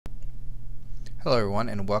Hello everyone,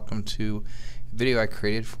 and welcome to a video I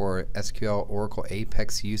created for SQL Oracle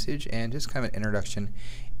Apex usage, and just kind of an introduction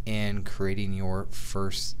in creating your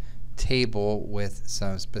first table with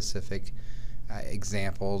some specific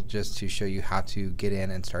example just to show you how to get in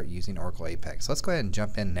and start using Oracle Apex. Let's go ahead and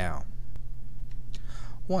jump in now.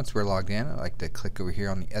 Once we're logged in, I'd like to click over here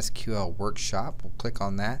on the SQL Workshop. We'll click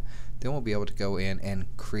on that. Then we'll be able to go in and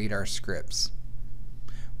create our scripts.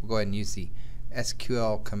 We'll go ahead and use the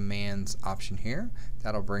SQL commands option here.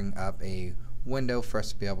 That'll bring up a window for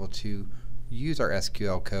us to be able to use our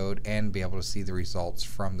SQL code and be able to see the results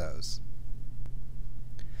from those.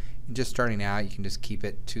 And just starting out, you can just keep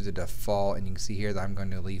it to the default, and you can see here that I'm going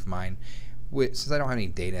to leave mine since I don't have any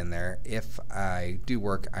data in there. If I do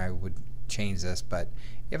work, I would change this, but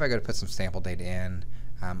if I go to put some sample data in,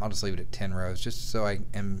 I'll just leave it at 10 rows just so I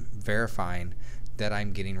am verifying that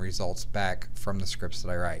I'm getting results back from the scripts that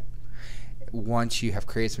I write. Once you have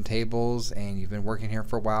created some tables and you've been working here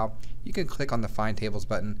for a while, you can click on the Find Tables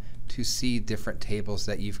button to see different tables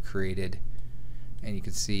that you've created, and you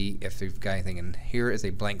can see if you've got anything. And here is a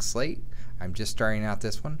blank slate. I'm just starting out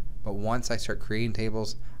this one, but once I start creating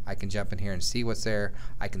tables, I can jump in here and see what's there.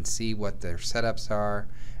 I can see what their setups are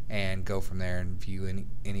and go from there and view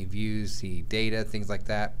any views, see data, things like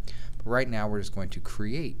that. But right now we're just going to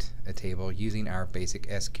create a table using our basic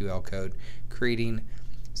SQL code, creating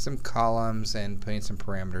some columns and putting some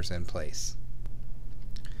parameters in place.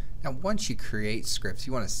 Now once you create scripts,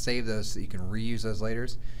 you want to save those so that you can reuse those later.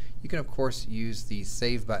 You can of course use the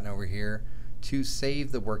save button over here to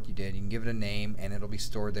save the work you did. You can give it a name and it'll be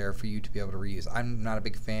stored there for you to be able to reuse. I'm not a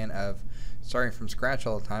big fan of starting from scratch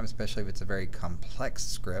all the time, especially if it's a very complex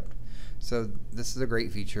script. So this is a great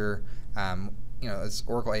feature.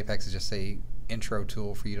 Oracle Apex is just a intro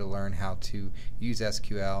tool for you to learn how to use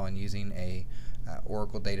SQL and using a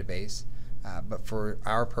Oracle database, but for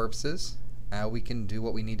our purposes we can do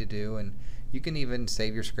what we need to do, and you can even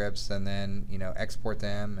save your scripts and then export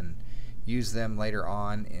them and use them later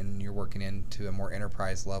on in you're working into a more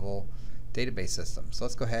enterprise level database system. So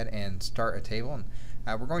let's go ahead and start a table,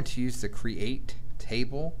 and we're going to use the create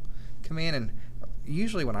table command. And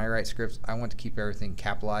usually when I write scripts, I want to keep everything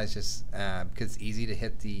capitalized just because it's easy to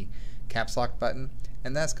hit the caps lock button,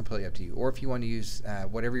 and that's completely up to you. Or if you want to use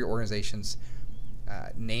whatever your organization's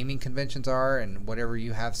naming conventions are and whatever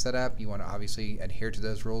you have set up, you want to obviously adhere to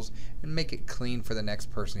those rules and make it clean for the next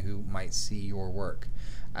person who might see your work.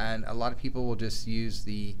 And a lot of people will just use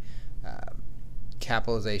the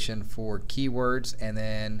capitalization for keywords, and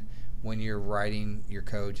then when you're writing your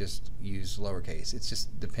code just use lowercase. It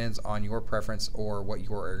just depends on your preference or what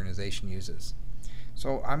your organization uses.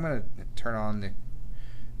 So I'm going to turn on the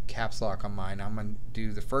caps lock on mine. I'm going to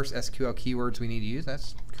do the first SQL keywords we need to use.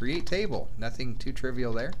 That's create table. Nothing too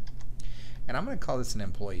trivial there. And I'm going to call this an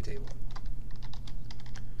employee table.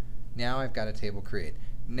 Now I've got a table created.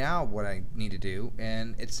 Now what I need to do,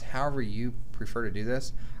 and it's however you prefer to do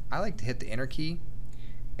this, I like to hit the enter key,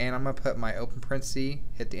 and I'm going to put my open parenthesis,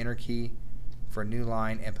 hit the enter key for a new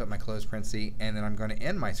line, and put my close parenthesis, and then I'm going to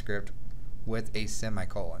end my script with a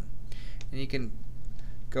semicolon. And you can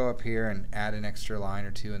go up here and add an extra line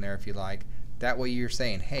or two in there if you like. That way you're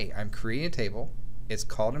saying, hey, I'm creating a table, it's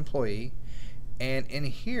called employee, and in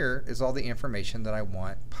here is all the information that I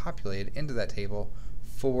want populated into that table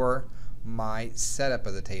for my setup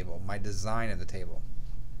of the table, my design of the table.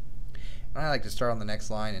 And I like to start on the next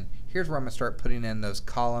line, and here's where I'm going to start putting in those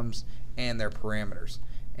columns and their parameters.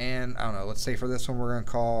 And I don't know, let's say for this one we're going to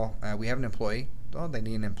call, we have an employee, well, they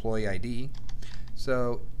need an employee ID,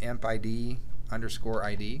 so emp ID underscore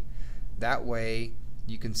ID. That way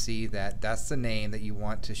you can see that that's the name that you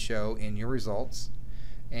want to show in your results,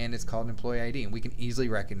 and it's called employee ID, and we can easily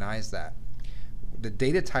recognize that. The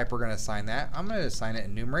data type we're going to assign that, I'm going to assign it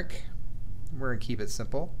in numeric. We're going to keep it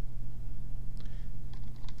simple,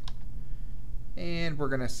 and we're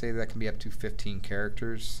going to say that can be up to 15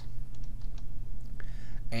 characters,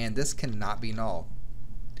 and this cannot be null.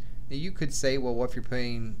 Now you could say, well, what if you're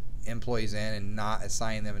putting employees in and not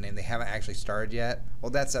assigning them a name, they haven't actually started yet?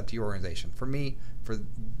 Well, that's up to your organization. For me, for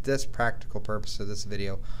this practical purpose of this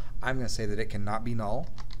video, I'm going to say that it cannot be null.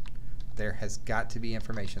 There has got to be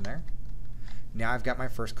information there. Now I've got my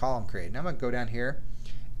first column created. Now I'm going to go down here,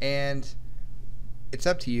 and it's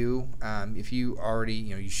up to you. If you already,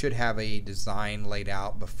 you should have a design laid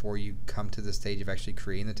out before you come to the stage of actually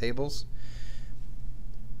creating the tables.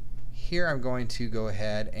 Here I'm going to go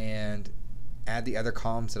ahead and add the other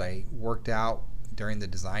columns that I worked out during the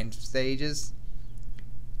design stages.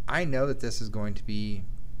 I know that this is going to be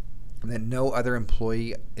that no other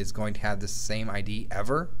employee is going to have the same ID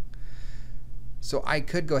ever. So I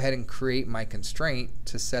could go ahead and create my constraint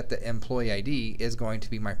to set the employee ID is going to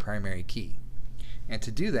be my primary key. And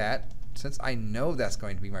to do that, since I know that's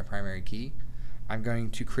going to be my primary key, I'm going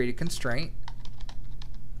to create a constraint,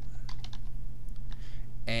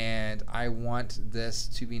 and I want this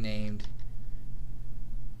to be named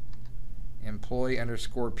employee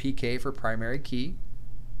underscore PK for primary key.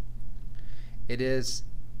 It is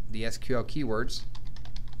the SQL keywords,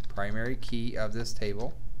 primary key of this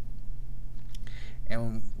table.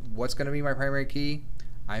 And what's going to be my primary key?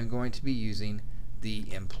 I'm going to be using the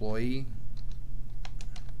employee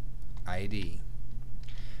ID.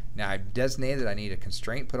 Now I've designated that I need a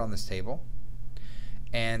constraint put on this table,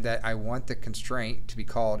 and that I want the constraint to be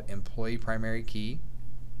called employee primary key,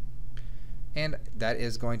 and that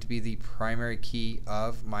is going to be the primary key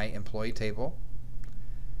of my employee table,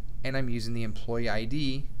 and I'm using the employee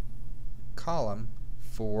ID column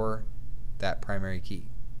for that primary key.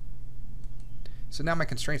 So now my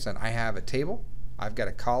constraint's done. I have a table, I've got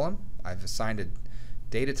a column, I've assigned a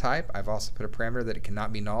data type, I've also put a parameter that it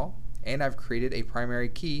cannot be null, and I've created a primary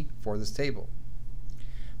key for this table.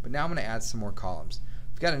 But now I'm going to add some more columns.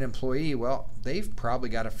 If we've got an employee, well, they've probably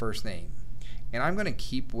got a first name. And I'm going to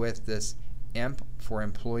keep with this emp for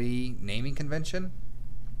employee naming convention.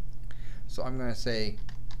 So I'm going to say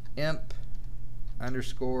emp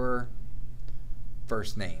underscore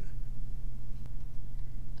first name.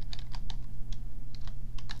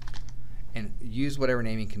 And use whatever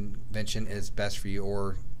naming convention is best for you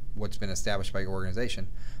or what's been established by your organization.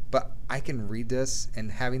 But I can read this,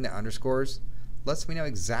 and having the underscores lets me know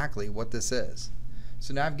exactly what this is.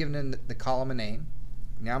 So now I've given in the column a name.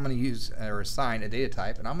 Now I'm going to use or assign a data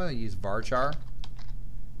type, and I'm going to use varchar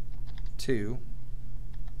 2,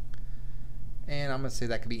 and I'm going to say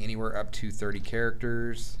that could be anywhere up to 30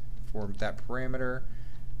 characters for that parameter,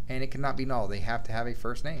 and it cannot be null. They have to have a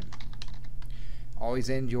first name. Always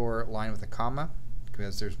end your line with a comma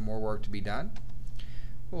because there's more work to be done.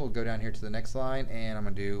 We'll go down here to the next line, and I'm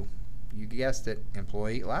going to do, you guessed it,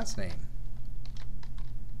 employee last name.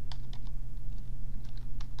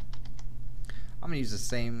 I'm going to use the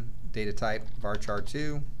same data type, varchar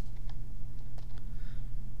 2.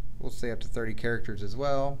 We'll say up to 30 characters as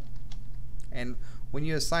well. And when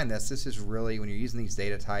you assign this, this is really, when you're using these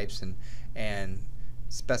data types and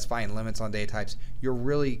specifying limits on data types, you're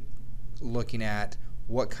really looking at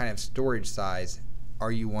what kind of storage size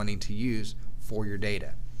are you wanting to use for your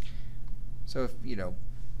data. So if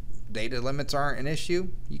data limits aren't an issue,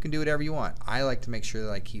 you can do whatever you want. I like to make sure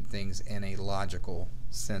that I keep things in a logical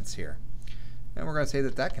sense here. And we're going to say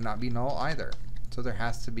that that cannot be null either. So there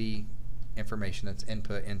has to be information that's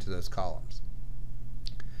input into those columns.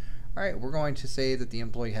 All right, we're going to say that the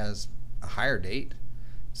employee has a hire date.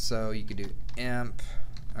 So you could do emp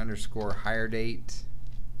underscore hire date.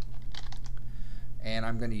 And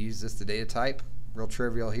I'm going to use this, the data type, real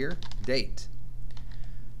trivial here, date.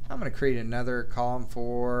 I'm going to create another column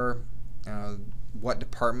for what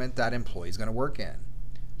department that employee is going to work in.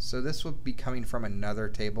 So this will be coming from another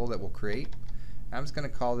table that we'll create. I'm just going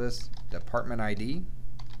to call this department ID,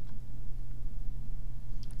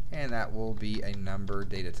 and that will be a number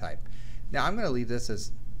data type. Now I'm going to leave this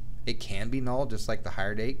as it can be null, just like the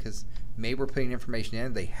hire date, because maybe we're putting information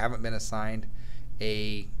in, they haven't been assigned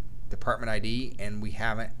a department ID, and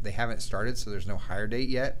they haven't started, so there's no hire date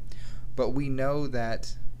yet. But we know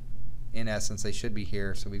that in essence they should be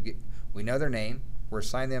here, so we know their name, we're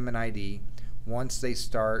assigning them an ID. Once they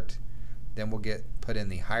start, then we'll get put in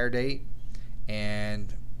the hire date,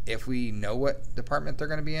 and if we know what department they're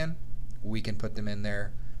going to be in, we can put them in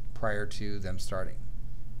there prior to them starting.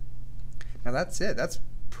 Now that's it. That's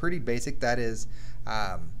pretty basic. That is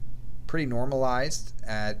pretty normalized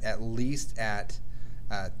at least at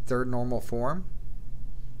third normal form,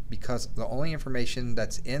 because the only information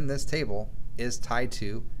that's in this table is tied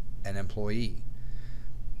to an employee.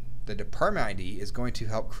 The department ID is going to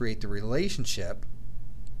help create the relationship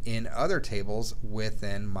in other tables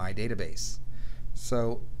within my database.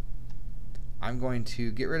 So I'm going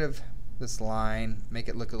to get rid of this line, make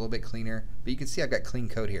it look a little bit cleaner, but you can see I've got clean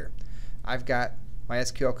code here. I've got my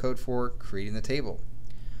SQL code for creating the table.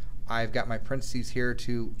 I've got my parentheses here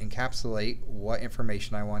to encapsulate what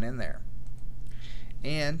information I want in there.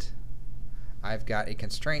 And I've got a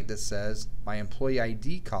constraint that says my employee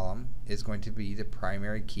ID column is going to be the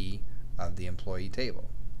primary key of the employee table.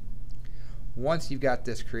 Once you've got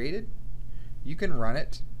this created, you can run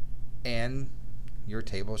it and your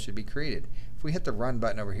table should be created. If we hit the run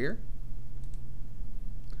button over here,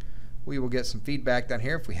 we will get some feedback down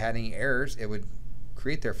here. If we had any errors, it would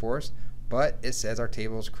create there for us, but it says our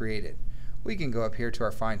table is created. We can go up here to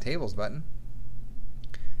our Find Tables button,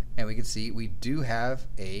 And we can see we do have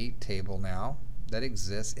a table now that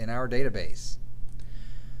exists in our database.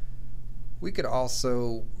 We could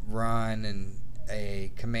also run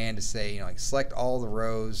a command to say, like select all the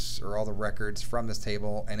rows or all the records from this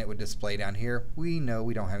table, and it would display down here. We know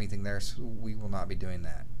we don't have anything there, so we will not be doing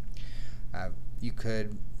that. You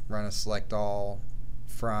could run a select all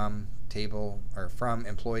from table or from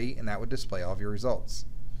employee, and that would display all of your results.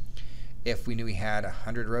 If we knew we had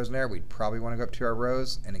 100 rows in there, we'd probably want to go up to our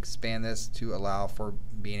rows and expand this to allow for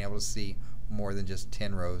being able to see more than just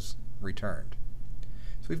 10 rows returned.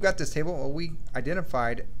 So we've got this table. Well, we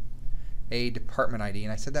identified a department ID,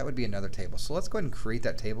 and I said that would be another table. So let's go ahead and create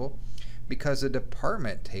that table, because the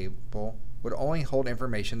department table would only hold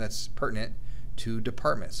information that's pertinent to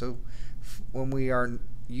department. So when we are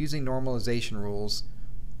using normalization rules,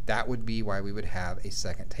 that would be why we would have a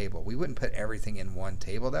second table. We wouldn't put everything in one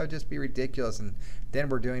table. That would just be ridiculous, and then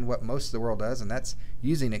we're doing what most of the world does, and that's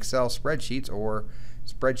using Excel spreadsheets or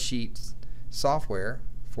spreadsheet software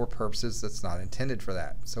for purposes that's not intended for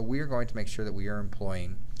that. So we are going to make sure that we are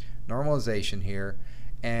employing normalization here,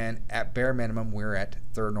 and at bare minimum we're at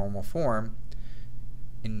third normal form.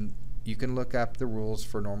 And you can look up the rules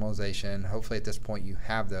for normalization. Hopefully at this point you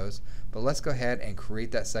have those, but let's go ahead and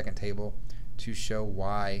create that second table to show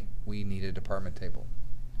why we need a department table.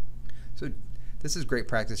 So this is great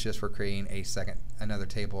practice just for creating another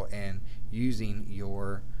table and using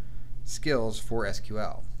your skills for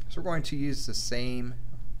SQL. So we're going to use the same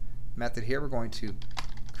method here. We're going to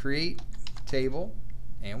create table,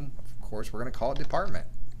 and of course we're going to call it department.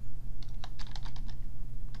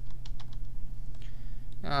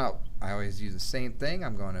 Now I always use the same thing.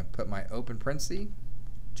 I'm going to put my open parenthesis,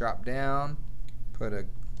 drop down, put a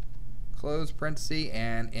close parenthesis,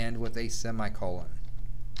 and end with a semicolon.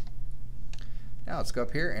 Now let's go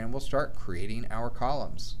up here and we'll start creating our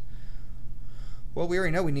columns. Well, we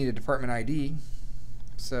already know we need a department ID,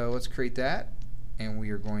 so let's create that, and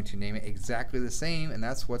we are going to name it exactly the same, and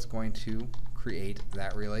that's what's going to create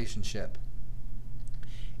that relationship.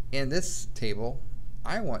 In this table,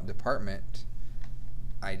 I want department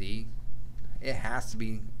ID. It has to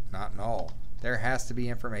be not null. There has to be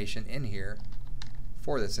information in here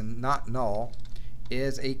for this, and not null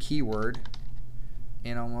is a keyword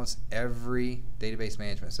in almost every database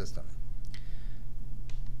management system.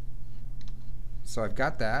 So I've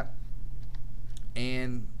got that,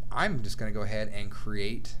 and I'm just going to go ahead and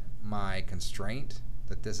create my constraint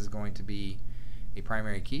that this is going to be a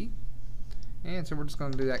primary key. And so we're just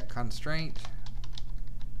going to do that constraint.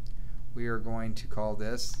 We are going to call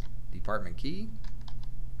this department key,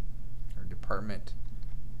 or department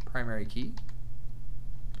primary key.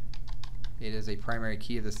 It is a primary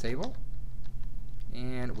key of this table,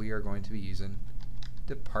 and we are going to be using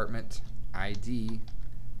department ID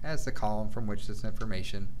as the column from which this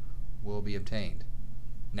information will be obtained.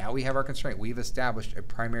 Now we have our constraint. We've established a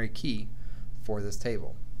primary key for this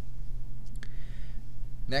table.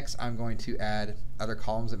 Next, I'm going to add other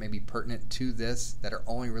columns that may be pertinent to this, that are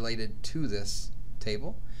only related to this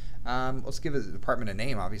table. Let's give the department a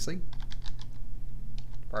name, obviously.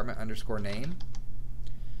 Department underscore name.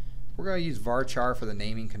 We're going to use varchar for the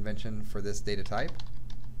naming convention for this data type.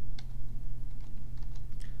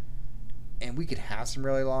 And we could have some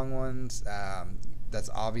really long ones. That's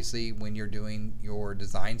obviously when you're doing your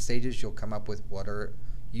design stages, you'll come up with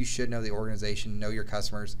you should know the organization, know your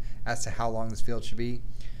customers as to how long this field should be.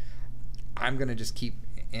 I'm going to just keep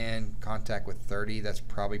in contact with 30. That's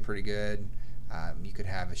probably pretty good. You could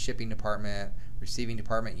have a shipping department, receiving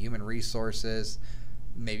department, human resources.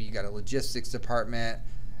 Maybe you got a logistics department,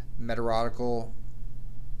 meteorological,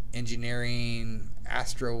 engineering,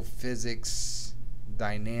 astrophysics,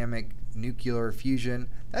 dynamic, nuclear fusion.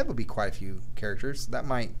 That would be quite a few characters. That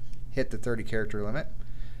might hit the 30 character limit.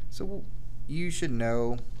 So you should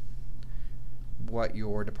know what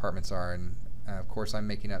your departments are, and of course I'm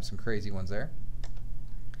making up some crazy ones there.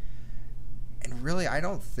 And really I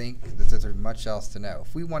don't think that there's much else to know.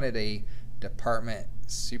 If we wanted a department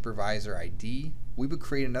supervisor ID, we would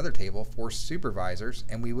create another table for supervisors,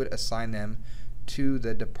 and we would assign them to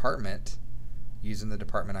the department using the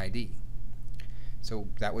department ID. So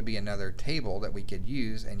that would be another table that we could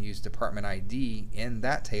use, and use department ID in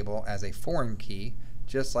that table as a foreign key,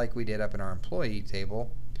 just like we did up in our employee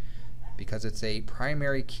table. Because it's a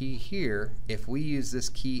primary key here, if we use this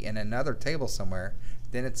key in another table somewhere,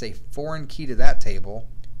 then it's a foreign key to that table,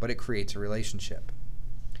 but it creates a relationship.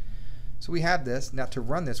 So we have this. Now to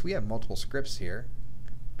run this, we have multiple scripts here,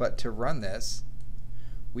 but to run this,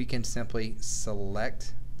 we can simply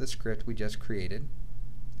select the script we just created.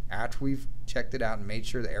 After we've checked it out and made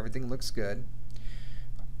sure that everything looks good,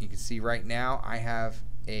 you can see right now I have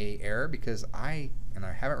a error because I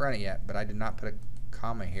haven't run it yet, but I did not put a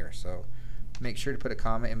comma here. So make sure to put a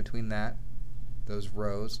comma in between those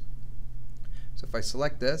rows. So if I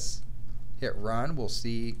select this, hit run, we'll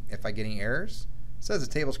see if I get any errors. It says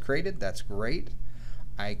the table's created. That's great.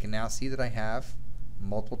 I can now see that I have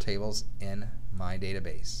multiple tables in my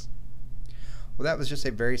database. Well, that was just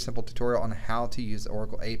a very simple tutorial on how to use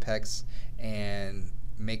Oracle Apex and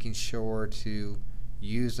making sure to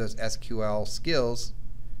use those SQL skills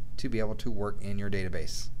to be able to work in your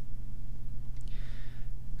database.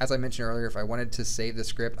 As I mentioned earlier, if I wanted to save the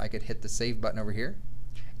script, I could hit the save button over here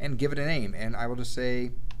and give it a name, and I will just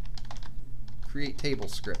say create table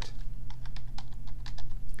script.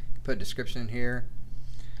 Put a description in here.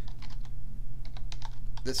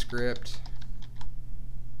 This script,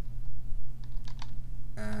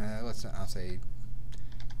 I'll say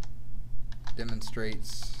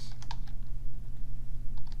demonstrates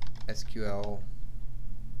SQL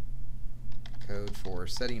code for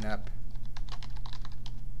setting up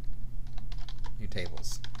new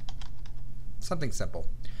tables. Something simple,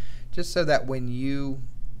 just so that when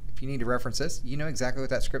if you need to reference this, you know exactly what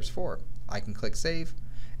that script's for. I can click save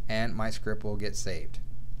and my script will get saved.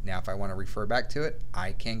 Now if I want to refer back to it,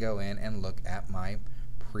 I can go in and look at my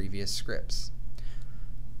previous scripts.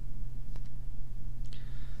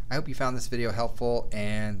 I hope you found this video helpful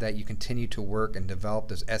and that you continue to work and develop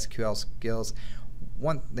those SQL skills.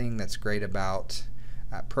 One thing that's great about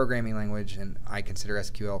programming language, and I consider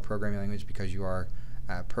SQL programming language because you are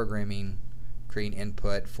programming, creating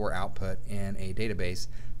input for output in a database,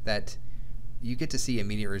 that you get to see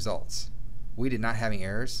immediate results. We did not have any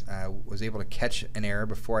errors. Was able to catch an error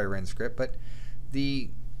before I ran the script, but the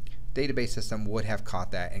database system would have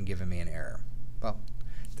caught that and given me an error. Well,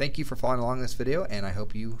 thank you for following along this video, and I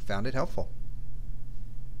hope you found it helpful.